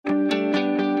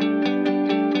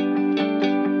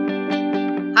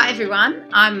everyone,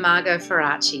 I'm Margot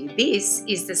Ferracci. This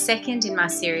is the second in my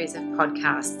series of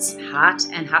podcasts, Heart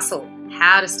and Hustle,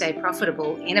 How to Stay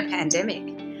Profitable in a Pandemic.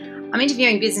 I'm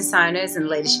interviewing business owners and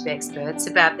leadership experts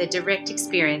about their direct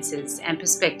experiences and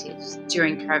perspectives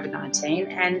during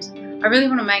COVID-19, and I really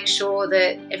want to make sure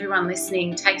that everyone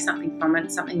listening takes something from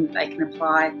it, something that they can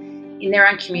apply in their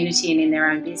own community and in their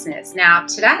own business. Now,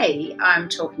 today I'm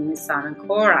talking with Simon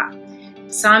Cora.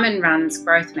 Simon runs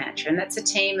Growth Mantra, and that's a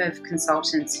team of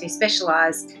consultants who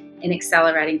specialise in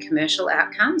accelerating commercial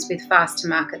outcomes with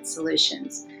fast-to-market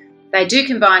solutions. They do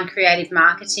combine creative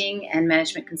marketing and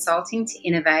management consulting to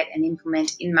innovate and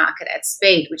implement in-market at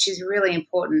speed, which is really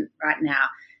important right now.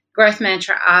 Growth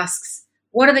Mantra asks,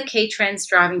 what are the key trends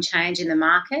driving change in the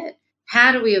market?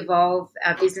 How do we evolve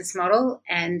our business model?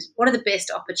 And what are the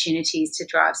best opportunities to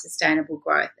drive sustainable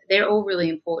growth? They're all really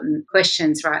important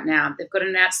questions right now. They've got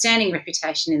an outstanding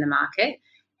reputation in the market,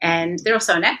 and they're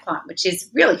also an app client, which is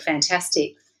really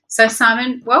fantastic. So,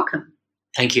 Simon, welcome.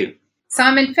 Thank you.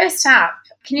 Simon, first up,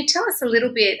 can you tell us a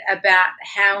little bit about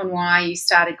how and why you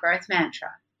started Growth Mantra?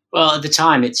 Well, at the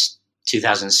time, it's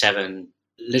 2007.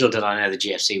 Little did I know the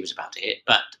GFC was about to hit,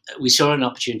 but we saw an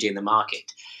opportunity in the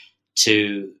market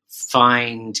to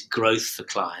find growth for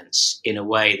clients in a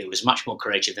way that was much more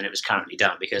creative than it was currently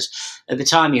done. Because at the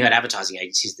time you had advertising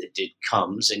agencies that did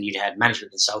comms, and you'd had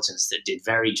management consultants that did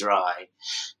very dry,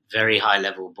 very high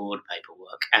level board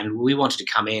paperwork. And we wanted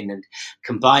to come in and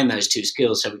combine those two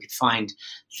skills so we could find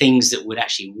things that would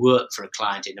actually work for a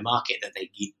client in the market that they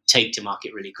could take to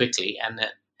market really quickly and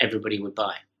that everybody would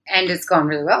buy. And it's gone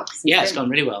really well. Yeah, it's gone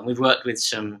really well. And we've worked with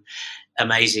some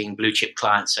amazing blue chip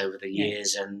clients over the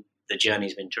years, and the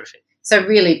journey's been terrific. So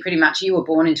really, pretty much, you were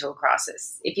born into a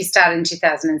crisis. If you started in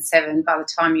 2007, by the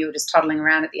time you were just toddling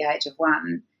around at the age of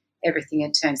 1, everything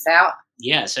had turned sour.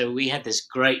 Yeah, so we had this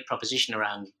great proposition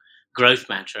around Growth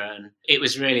Mantra, and it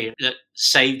was really the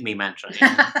save me mantra. You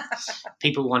know?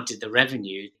 People wanted the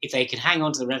revenue. If they could hang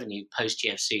on to the revenue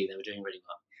post-GFC, they were doing really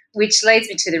well. Which leads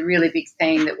me to the really big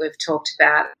theme that we've talked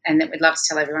about and that we'd love to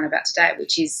tell everyone about today,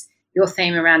 which is your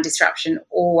theme around disruption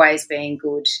always being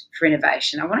good for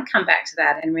innovation. I want to come back to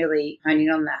that and really hone in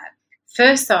on that.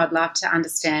 First, though, I'd love to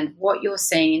understand what you're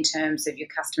seeing in terms of your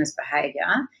customers'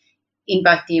 behaviour in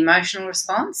both the emotional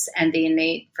response and the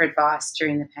need for advice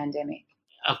during the pandemic.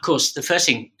 Of course, the first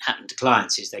thing happened to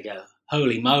clients is they go,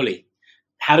 holy moly,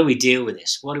 how do we deal with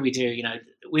this? What do we do? You know,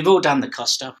 we've all done the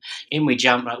cost stuff. In we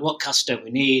jump, right? What costs don't we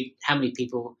need? How many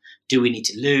people do we need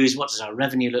to lose? What does our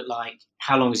revenue look like?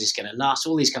 How long is this going to last?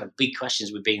 All these kind of big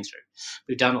questions we've been through.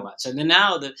 We've done all that. So then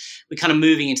now that we're kind of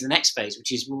moving into the next phase,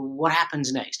 which is, well, what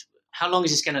happens next? How long is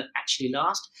this going to actually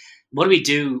last? What do we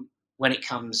do when it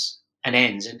comes and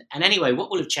ends? And anyway,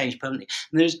 what will have changed permanently?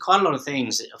 And there's quite a lot of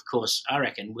things that, of course, I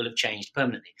reckon will have changed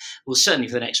permanently. Well, certainly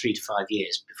for the next 3 to 5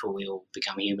 years before we all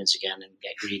become humans again and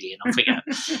get greedy and off we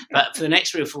go. But for the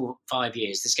next 3 or 4, 5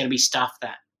 years, there's going to be stuff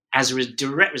that, as a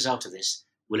direct result of this,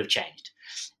 will have changed.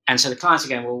 And so the clients are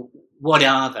going, well, what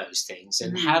are those things?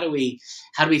 And how do we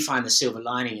find the silver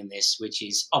lining in this, which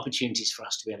is opportunities for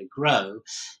us to be able to grow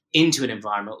into an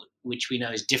environment which we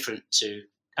know is different to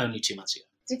only 2 months ago?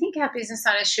 Do you think our business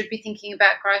owners should be thinking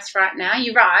about growth right now?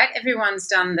 You're right. Everyone's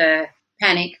done the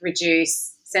panic,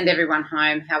 reduce, send everyone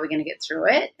home, how are we going to get through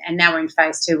it? And now we're in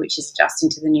phase 2, which is adjusting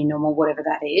to the new normal, whatever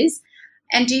that is.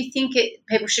 And do you think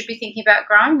people should be thinking about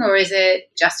growing, or is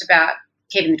it just about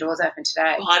keeping the doors open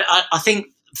today? Well, I think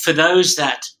for those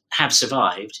that have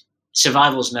survived,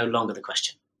 survival is no longer the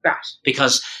question. Right.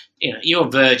 Because you're a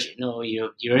virgin or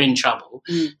you're in trouble.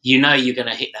 You know you're going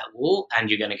to hit that wall and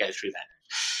you're going to go through that.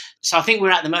 So I think we're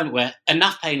at the moment where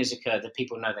enough pain has occurred that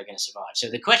people know they're going to survive. So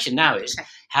the question now is,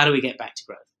 how do we get back to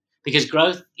growth? Because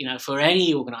growth, for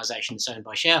any organisation that's owned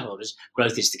by shareholders,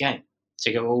 growth is the game. So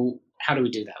you go, well, how do we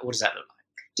do that? What does that look like?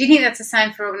 Do you think that's the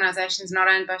same for organisations not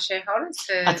owned by shareholders?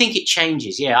 I think it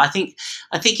changes, yeah. I think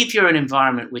if you're an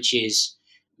environment which is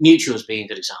mutuals being a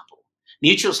good example,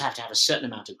 mutuals have to have a certain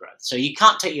amount of growth. So you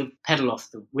can't take your pedal off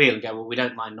the wheel and go, well, we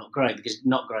don't mind not growing, because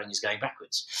not growing is going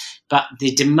backwards. But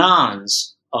the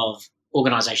demands of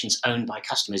organisations owned by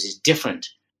customers is different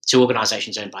to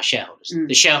organisations owned by shareholders.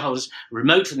 The shareholders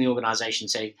remote from the organisation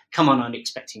say, come on, I'm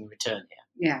expecting a return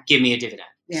here. Yeah. Give me a dividend.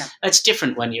 Yeah. That's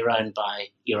different when you're owned by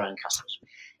your own customers.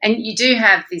 And you do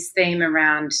have this theme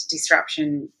around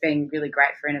disruption being really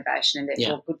great for innovation and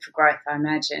therefore good for growth, I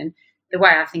imagine. The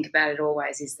way I think about it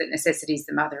always is that necessity is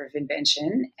the mother of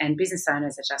invention, and business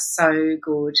owners are just so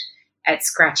good at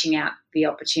scratching out the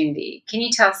opportunity. Can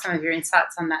you tell us some of your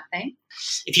insights on that theme?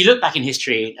 If you look back in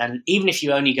history, and even if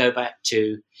you only go back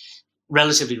to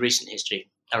relatively recent history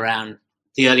around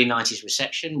the early 90s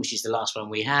recession, which is the last one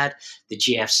we had, the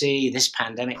GFC, this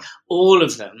pandemic, all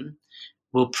of them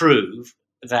will prove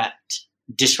that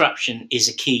disruption is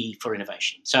a key for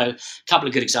innovation. So a couple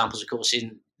of good examples, of course.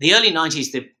 In the early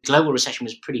 90s, the global recession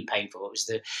was pretty painful. It was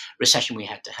the recession we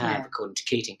had to have, according to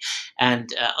Keating. And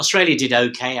Australia did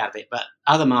okay out of it, but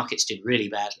other markets did really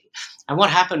badly. And what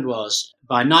happened was,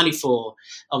 by 94,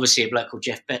 obviously a bloke called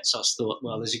Jeff Bezos thought,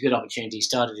 well, there's a good opportunity. He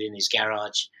started in his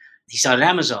garage. He started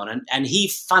Amazon, and he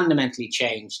fundamentally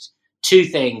changed two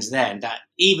things then that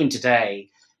even today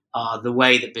are the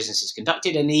way that business is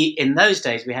conducted. And in those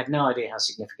days, we had no idea how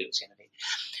significant it was going to be.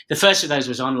 The first of those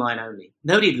was online only.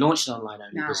 Nobody had launched an online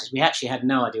only business. We actually had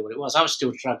no idea what it was. I was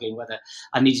still struggling whether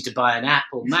I needed to buy an app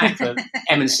or Mac for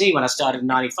M&C when I started in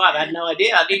 95. I had no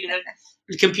idea. I needed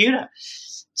a computer.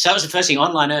 So that was the first thing.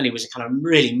 Online only was a kind of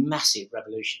really massive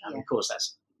revolution. I mean, of course,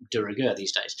 that's de rigueur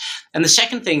these days. And the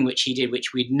second thing which he did,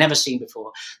 which we'd never seen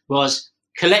before, was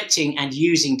collecting and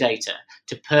using data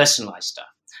to personalize stuff.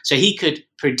 So he could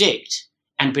predict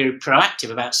and be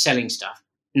proactive about selling stuff,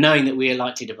 knowing that we are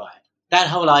likely to buy it. That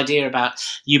whole idea about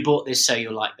you bought this, so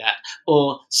you'll like that,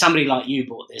 or somebody like you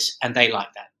bought this and they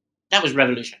like that. That was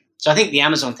revolutionary. So I think the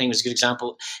Amazon thing was a good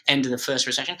example, end of the first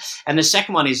recession. And the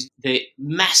second one is the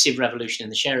massive revolution in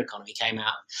the share economy came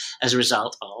out as a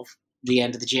result of the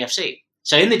end of the GFC.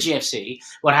 So in the GFC,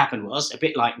 what happened was, a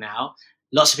bit like now,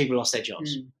 lots of people lost their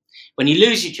jobs. When you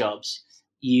lose your jobs,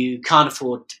 you can't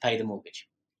afford to pay the mortgage.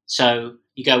 So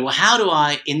you go, well, how do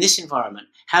I, in this environment,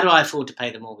 how do I afford to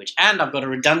pay the mortgage? And I've got a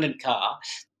redundant car.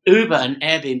 Uber and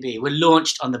Airbnb were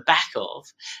launched on the back of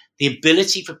the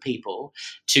ability for people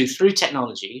to, through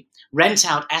technology, rent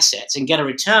out assets and get a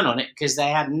return on it because they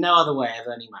had no other way of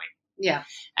earning money. Yeah.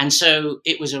 And so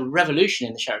it was a revolution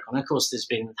in the share economy. Of course, there's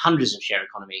been hundreds of share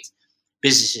economy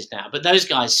businesses now, but those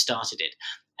guys started it.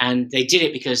 And they did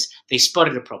it because they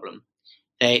spotted a problem.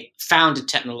 They found a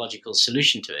technological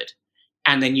solution to it,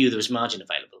 and they knew there was margin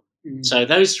available. So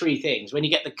those three things, when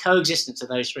you get the coexistence of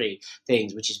those three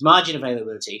things, which is margin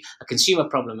availability, a consumer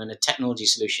problem, and a technology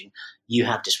solution, you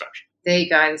have disruption. There you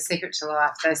go, the secret to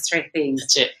life, those three things.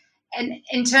 That's it. And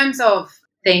in terms of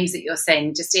themes that you're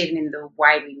seeing, just even in the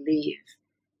way we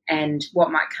live and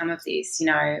what might come of this, you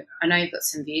know, I know you've got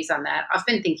some views on that. I've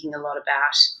been thinking a lot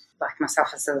about, like myself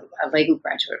as a legal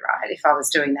graduate, right, if I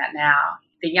was doing that now,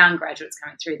 the young graduates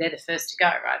coming through, they're the first to go,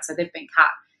 right? So they've been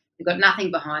cut. They've got nothing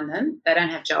behind them. They don't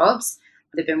have jobs.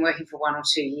 They've been working for 1 or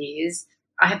 2 years.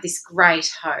 I have this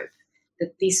great hope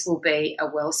that this will be a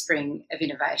wellspring of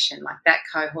innovation. Like that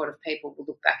cohort of people will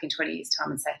look back in 20 years'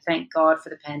 time and say, thank God for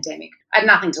the pandemic. I had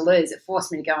nothing to lose. It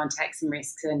forced me to go and take some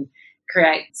risks and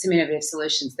create some innovative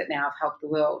solutions that now have helped the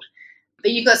world.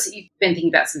 But you've been thinking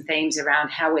about some themes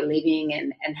around how we're living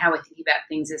and how we're thinking about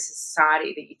things as a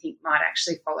society that you think might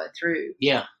actually follow through.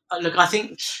 Yeah. Look, I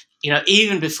think, you know,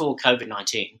 even before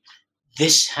COVID-19,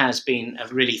 this has been a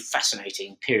really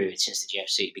fascinating period since the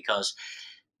GFC, because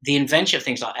the invention of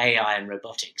things like AI and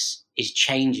robotics is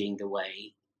changing the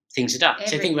way things are done.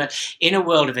 So think about, in a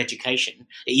world of education,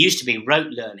 it used to be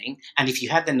rote learning, and if you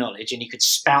had the knowledge and you could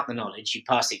spout the knowledge, you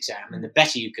passed the exam, and the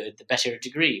better you could, the better a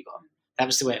degree you got. That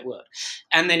was the way it worked.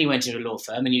 And then you went to a law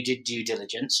firm and you did due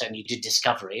diligence and you did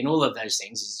discovery and all of those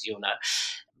things, as you'll know.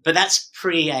 But that's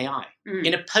pre-AI.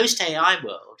 In a post-AI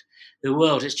world, the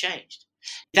world has changed.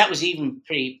 That was even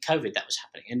pre-COVID that was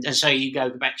happening. And so you go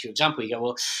back to your example, you go,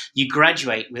 well, you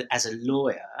graduate as a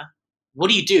lawyer. What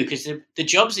do you do? Because the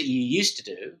jobs that you used to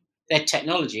do, they're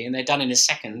technology and they're done in a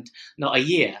second, not a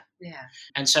year. Yeah.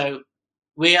 And so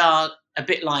we are a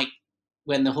bit like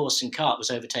when the horse and cart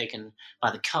was overtaken by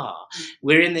the car.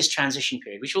 We're in this transition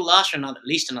period, which will last for at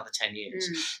least another 10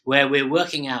 years, where we're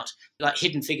working out, like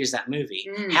Hidden Figures, that movie,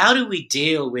 how do we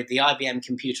deal with the IBM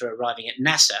computer arriving at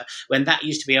NASA when that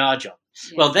used to be our job?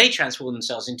 Yeah. Well, they transform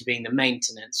themselves into being the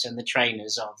maintenance and the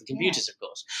trainers of the computers, of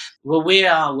course. Well, we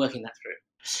are working that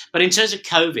through. But in terms of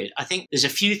COVID, I think there's a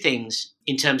few things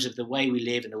in terms of the way we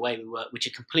live and the way we work, which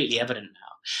are completely evident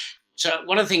now. So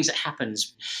one of the things that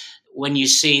happens when you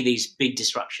see these big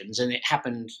disruptions, and it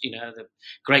happened, you know, the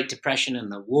Great Depression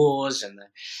and the wars and the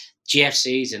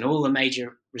GFCs and all the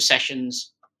major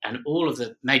recessions and all of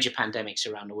the major pandemics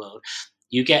around the world,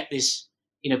 you get this,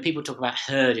 you know, people talk about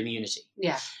herd immunity.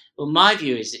 Yeah. Well, my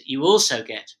view is that you also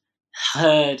get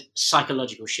herd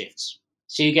psychological shifts.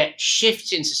 So you get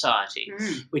shifts in society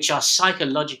which are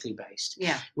psychologically based,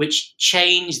 which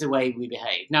change the way we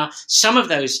behave. Now, some of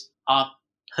those are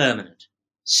permanent.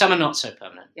 Some are not so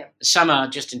permanent. Yeah. Some are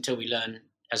just until we learn,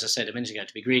 as I said a minute ago,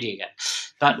 to be greedy again.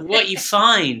 But what you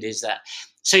find is that,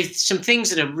 so some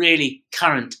things that are really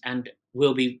current and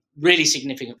will be really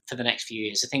significant for the next few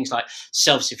years are things like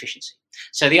self-sufficiency.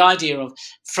 So the idea of,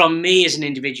 from me as an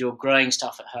individual growing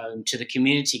stuff at home to the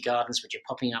community gardens, which are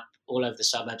popping up all over the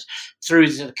suburbs, through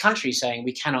to the country saying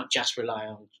we cannot just rely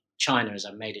on China as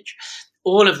a major.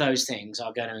 All of those things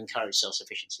are going to encourage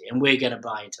self-sufficiency, and we're going to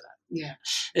buy into that. Yeah.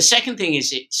 The second thing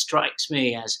is, it strikes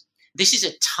me as this is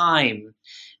a time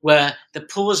where the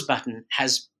pause button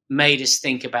has made us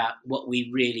think about what we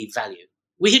really value.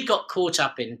 We had got caught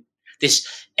up in this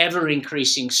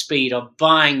ever-increasing speed of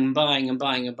buying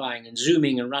and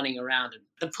zooming and running around. And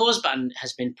the pause button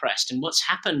has been pressed. And what's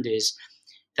happened is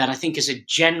that I think as a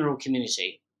general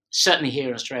community, certainly here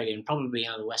in Australia and probably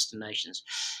other Western nations,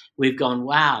 we've gone,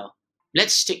 wow,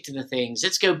 let's stick to the things.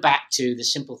 Let's go back to the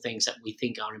simple things that we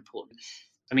think are important.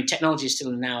 I mean, technology is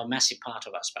still now a massive part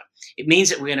of us, but it means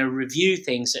that we're going to review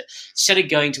things that instead of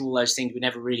going to all those things we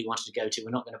never really wanted to go to,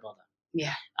 we're not going to bother.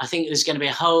 Yeah. I think there's going to be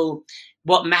a whole,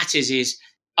 what matters is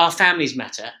our families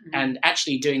matter, and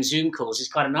actually doing Zoom calls is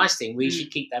quite a nice thing. We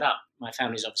should keep that up. My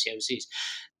family's obviously overseas.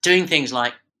 Doing things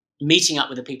like meeting up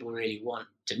with the people we really want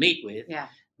to meet with. Yeah.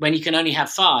 When you can only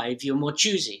have 5, you're more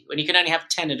choosy. When you can only have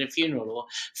 10 at a funeral or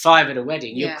 5 at a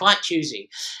wedding, you're quite choosy.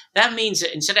 That means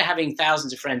that instead of having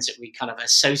thousands of friends that we kind of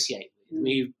associate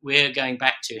with, we're going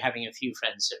back to having a few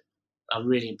friends that are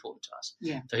really important to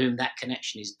us, for whom that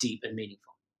connection is deep and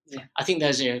meaningful. Yeah. I think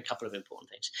those are a couple of important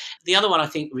things. The other one I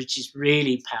think, which is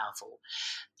really powerful,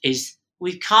 is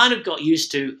we've kind of got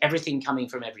used to everything coming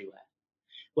from everywhere.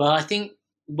 Well, I think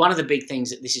one of the big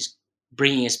things that this is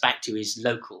bringing us back to is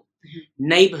local.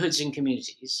 Neighbourhoods and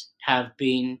communities have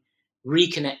been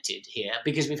reconnected here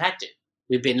because we've had to.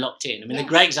 We've been locked in. I mean, the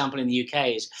great example in the UK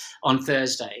is on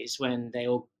Thursdays when they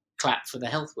all clap for the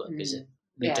health workers at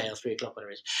midday or 3 o'clock, whatever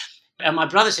it is. And my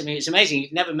brother said to me, it's amazing,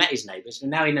 he'd never met his neighbours,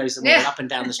 and now he knows them all up and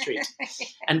down the street.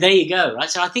 And there you go, right?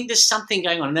 So I think there's something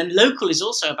going on. And then local is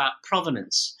also about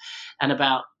provenance and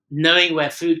about knowing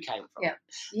where food came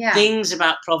from. Things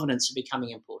about provenance are becoming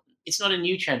important. It's not a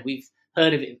new trend. We've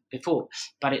heard of it before,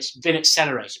 but it's been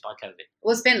accelerated by COVID.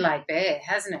 Well, it's been laid bare,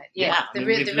 hasn't it? Yeah, the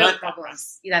real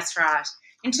problems. That's right.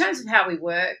 In terms of how we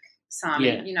work,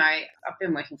 Simon, you know, I've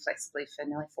been working flexibly for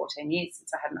nearly 14 years since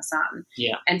I had my son,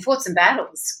 and fought some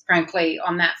battles, frankly,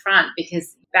 on that front,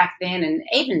 because back then and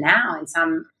even now in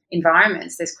some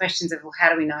environments, there's questions of, well, how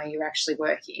do we know you're actually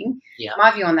working?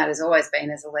 My view on that has always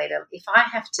been, as a leader, if I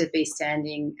have to be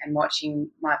standing and watching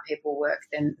my people work,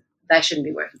 then they shouldn't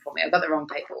be working for me. I've got the wrong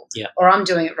people, or I'm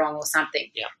doing it wrong or something.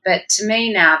 But to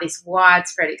me now, this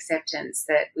widespread acceptance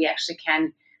that we actually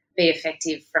can be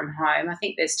effective from home, I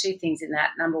think there's 2 things in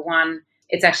that. Number one,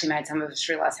 it's actually made some of us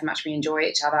realise how much we enjoy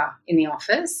each other in the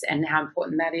office and how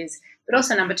important that is. But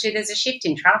also, number 2, there's a shift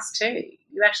in trust too.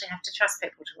 You actually have to trust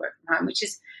people to work from home, which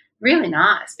is really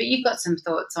nice. But you've got some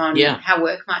thoughts on how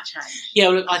work might change. Yeah,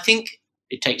 well, look, I think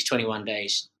it takes 21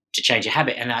 days to change a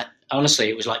habit. And honestly,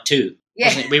 it was like 2.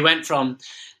 Wasn't it? We went from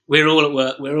we're all at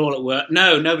work.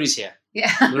 No, nobody's here.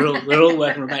 We're all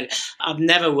working remotely. I've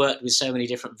never worked with so many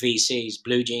different VCs,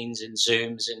 Blue Jeans and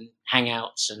Zooms and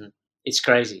Hangouts, and it's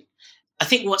crazy. I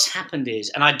think what's happened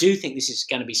is, and I do think this is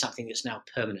going to be something that's now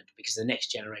permanent because the next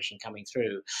generation coming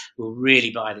through will really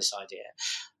buy this idea.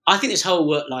 I think this whole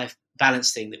work-life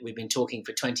balance thing that we've been talking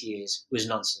for 20 years was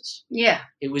nonsense.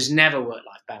 It was never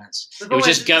work-life balance. It was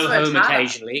just go home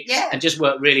occasionally and just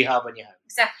work really hard when you're home.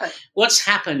 Exactly. What's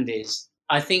happened is,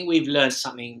 I think we've learned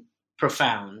something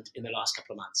profound in the last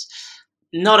couple of months.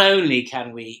 Not only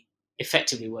can we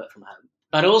effectively work from home,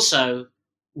 but also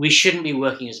we shouldn't be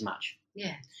working as much.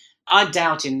 I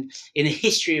doubt in the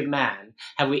history of man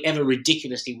have we ever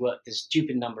ridiculously worked the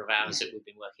stupid number of hours that we've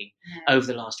been working over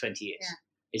the last 20 years.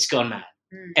 It's gone mad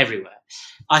everywhere.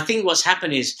 I think what's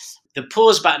happened is the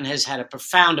pause button has had a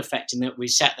profound effect in that we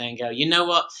sat there and go, you know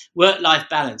what, work-life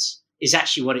balance is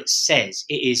actually what it says.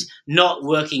 It is not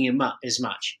working as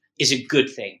much is a good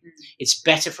thing. It's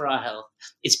better for our health.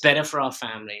 It's better for our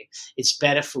family. It's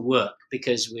better for work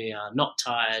because we are not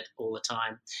tired all the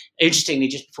time. Interestingly,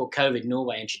 just before COVID,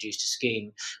 Norway introduced a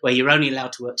scheme where you're only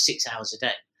allowed to work 6 hours a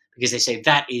day because they say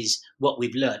that is what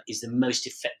we've learned is the most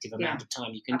effective amount of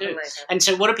time you can do. And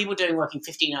so what are people doing working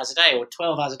 15 hours a day or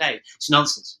 12 hours a day? It's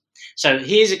nonsense. So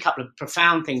here's a couple of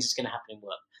profound things that's going to happen in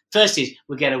work. First is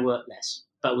we're going to work less,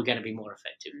 but we're going to be more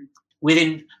effective.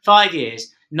 Within 5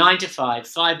 years, 9 to 5,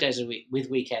 5 days a week with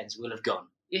weekends will have gone.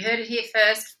 You heard it here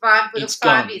first. 5 years,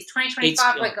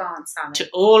 2025, we're gone, Simon. To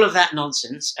all of that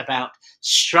nonsense about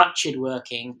structured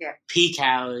working, peak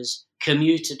hours,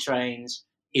 commuter trains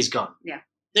is gone.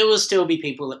 There will still be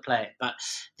people that play it, but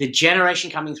the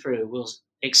generation coming through will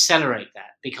accelerate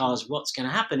that because what's going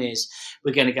to happen is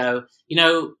we're going to go, you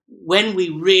know, when we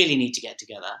really need to get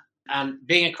together, And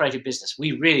being a creative business,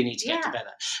 we really need to get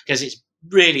together, because it's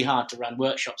really hard to run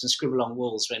workshops and scribble on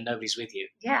walls when nobody's with you.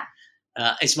 Yeah.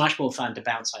 It's much more fun to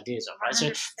bounce ideas off, right?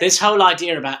 100%. So this whole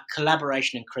idea about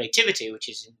collaboration and creativity, which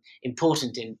is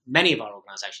important in many of our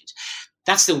organizations,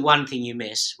 that's the one thing you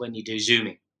miss when you do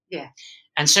Zooming. Yeah.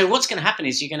 And so what's going to happen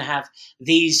is you're going to have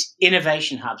these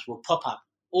innovation hubs will pop up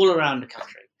all around the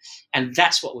country. And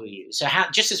that's what we'll use. So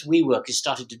just as WeWork has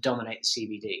started to dominate the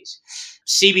CBDs,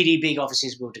 CBD big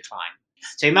offices will decline.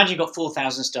 So imagine you've got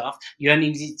 4,000 staff, you only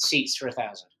need seats for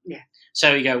 1,000. Yeah.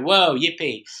 So you go, whoa,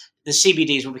 yippee. The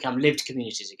CBDs will become lived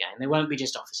communities again. They won't be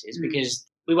just offices because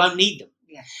we won't need them.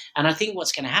 Yeah. And I think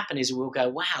what's going to happen is we'll go,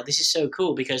 wow, this is so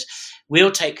cool, because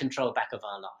we'll take control back of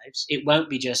our lives. It won't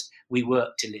be just we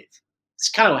work to live. It's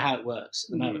kind of how it works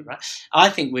at the moment, right? I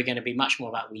think we're going to be much more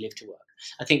about we live to work.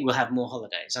 I think we'll have more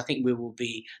holidays. I think we will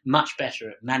be much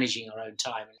better at managing our own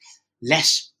time,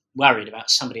 less worried about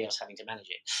somebody else having to manage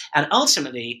it. And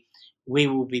ultimately, we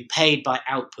will be paid by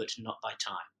output, not by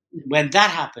time. When that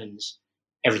happens,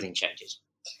 everything changes.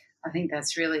 I think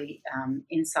that's really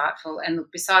insightful. And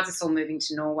look, besides us all moving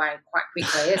to Norway quite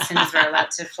quickly, as soon as we're allowed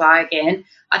to fly again,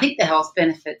 I think the health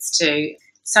benefits to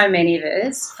so many of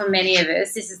us, for many of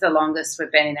us, this is the longest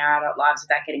we've been in our adult lives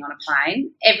without getting on a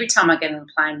plane. Every time I get on a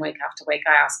plane week after week,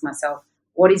 I ask myself,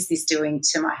 what is this doing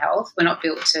to my health? We're not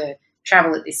built to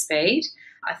travel at this speed.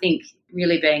 I think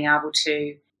really being able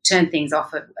to turn things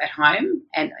off at home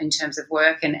and in terms of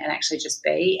work and actually just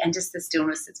be, and just the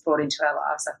stillness that's brought into our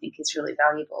lives, I think is really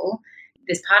valuable.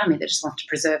 There's part of me that just wants to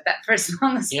preserve that for as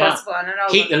long as possible. I don't know.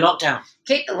 Keep the lockdown.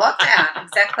 Keep the lockdown,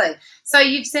 exactly. So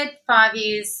you've said 5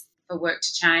 years for work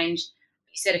to change.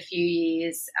 You said a few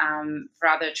years for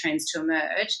other trends to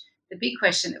emerge. The big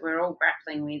question that we're all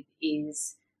grappling with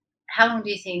is, how long do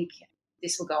you think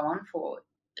this will go on for?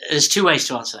 There's two ways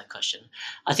to answer that question.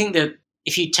 I think that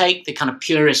if you take the kind of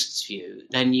purist's view,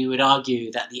 then you would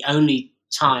argue that the only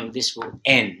time this will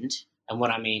end, and what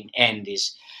I mean end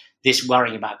is this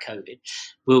worrying about COVID,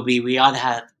 will be we either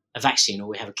have a vaccine or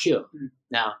we have a cure.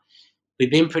 Now,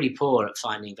 we've been pretty poor at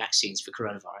finding vaccines for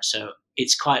coronavirus, so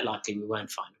it's quite likely we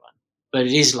won't find one. But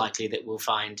it is likely that we'll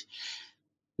find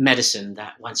medicine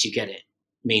that once you get it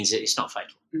means that it's not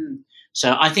fatal.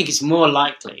 So I think it's more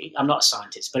likely, I'm not a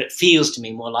scientist, but it feels to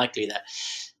me more likely that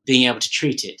being able to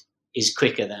treat it is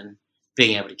quicker than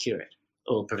being able to cure it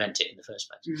or prevent it in the first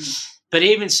place. But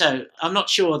even so, I'm not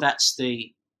sure that's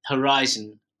the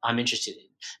horizon I'm interested in.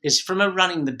 Because from a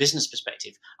running the business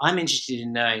perspective, I'm interested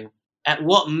in knowing at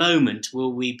what moment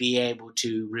will we be able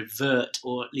to revert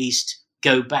or at least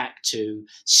go back to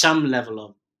some level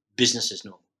of business as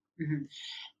normal.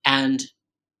 And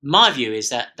my view is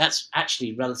that that's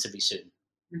actually relatively soon.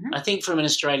 I think from an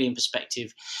Australian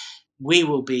perspective, we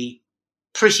will be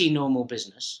pretty normal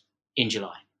business in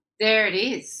July. There it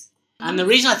is. And the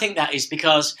reason I think that is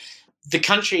because the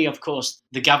country, of course,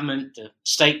 the government, the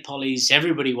state police,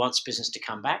 everybody wants business to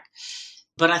come back.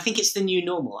 But I think it's the new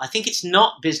normal. I think it's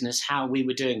not business how we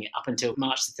were doing it up until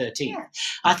March the 13th. Yeah.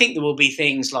 I think there will be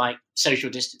things like social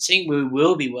distancing. We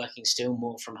will be working still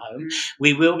more from home.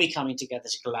 We will be coming together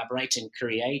to collaborate and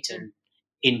create and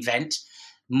invent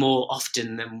more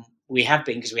often than we have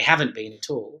been, because we haven't been at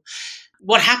all.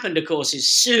 What happened, of course, is as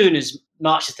soon as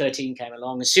March the 13th came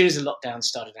along, as soon as the lockdown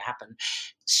started to happen,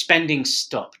 spending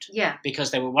stopped. Yeah.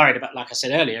 Because they were worried about, like I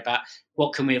said earlier, about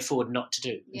what can we afford not to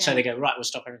do. And so they go, right, we'll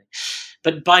stop everything.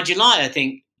 But by July, I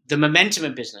think the momentum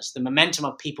of business, the momentum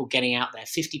of people getting out there,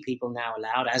 50 people now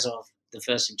allowed as of the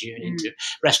 1st of June into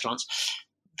restaurants,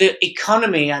 the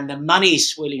economy and the money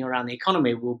swirling around the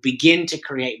economy will begin to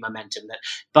create momentum that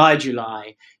by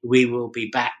July, we will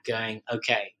be back going,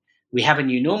 okay, we have a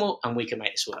new normal and we can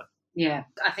make this work. Yeah,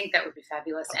 I think that would be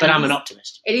fabulous. But I'm an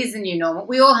optimist. It is the new normal.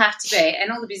 We all have to be,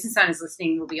 and all the business owners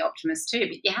listening will be optimists too,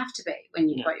 but you have to be when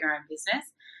you've got your own business.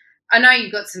 I know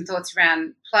you've got some thoughts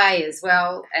around play as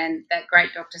well and that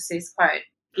great Dr. Seuss quote.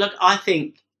 Look, I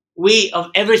think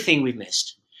of everything we've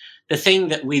missed, the thing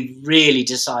that we've really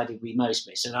decided we most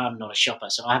miss, and I'm not a shopper,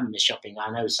 so I haven't missed shopping.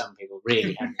 I know some people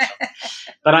really have missed shopping.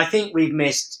 But I think we've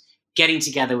missed getting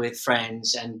together with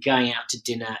friends and going out to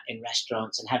dinner in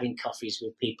restaurants and having coffees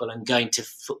with people and going to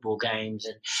football games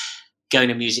and going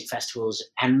to music festivals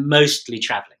and mostly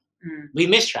traveling. We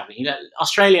miss traveling. You know,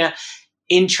 Australia,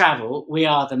 in travel, we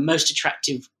are the most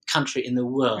attractive country in the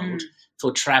world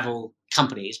for travel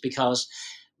companies because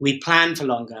we plan for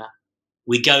longer,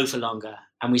 we go for longer,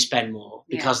 and we spend more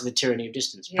because of the tyranny of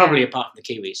distance, probably apart from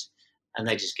the Kiwis, and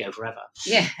they just go forever.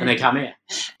 And they come here.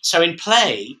 So in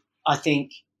play, I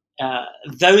think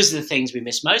those are the things we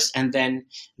miss most, and then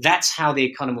that's how the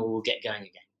economy will get going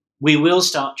again. We will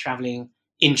start traveling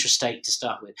intrastate to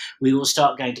start with. We will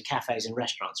start going to cafes and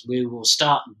restaurants. We will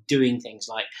start doing things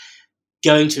like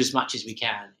going to as much as we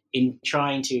can in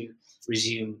trying to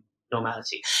resume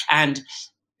normality. And,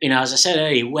 as I said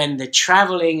earlier, when the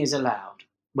traveling is allowed,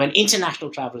 when international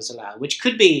travel is allowed, which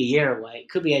could be a year away, it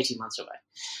could be 18 months away,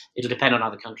 it'll depend on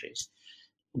other countries,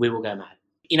 we will go mad.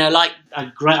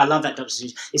 I love that, Dr.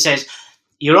 Seuss. It says,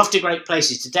 you're off to great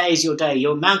places. Today is your day.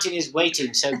 Your mountain is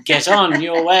waiting, so get on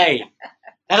your way.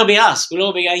 That'll be us. We'll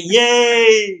all be going,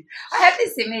 yay! I have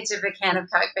this image of a can of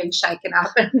Coke being shaken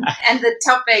up and the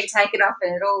top being taken off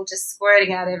and it all just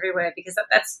squirting out everywhere, because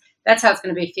that's how it's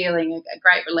going to be feeling, a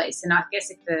great release. And I guess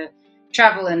if the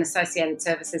travel and associated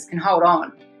services can hold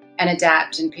on and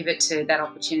adapt and pivot to that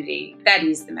opportunity, that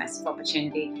is the massive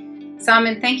opportunity.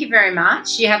 Simon, thank you very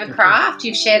much. You have a craft.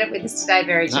 You've shared it with us today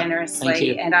very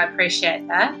generously, and I appreciate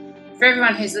that. For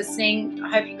everyone who's listening, I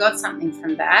hope you got something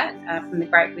from that, from the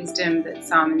great wisdom that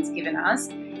Simon's given us.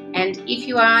 And if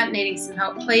you are needing some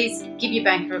help, please give your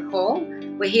banker a call.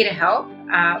 We're here to help.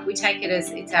 We take it as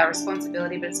it's our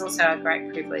responsibility, but it's also a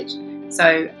great privilege.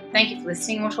 So thank you for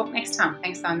listening. We'll talk next time.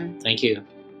 Thanks, Simon. Thank you.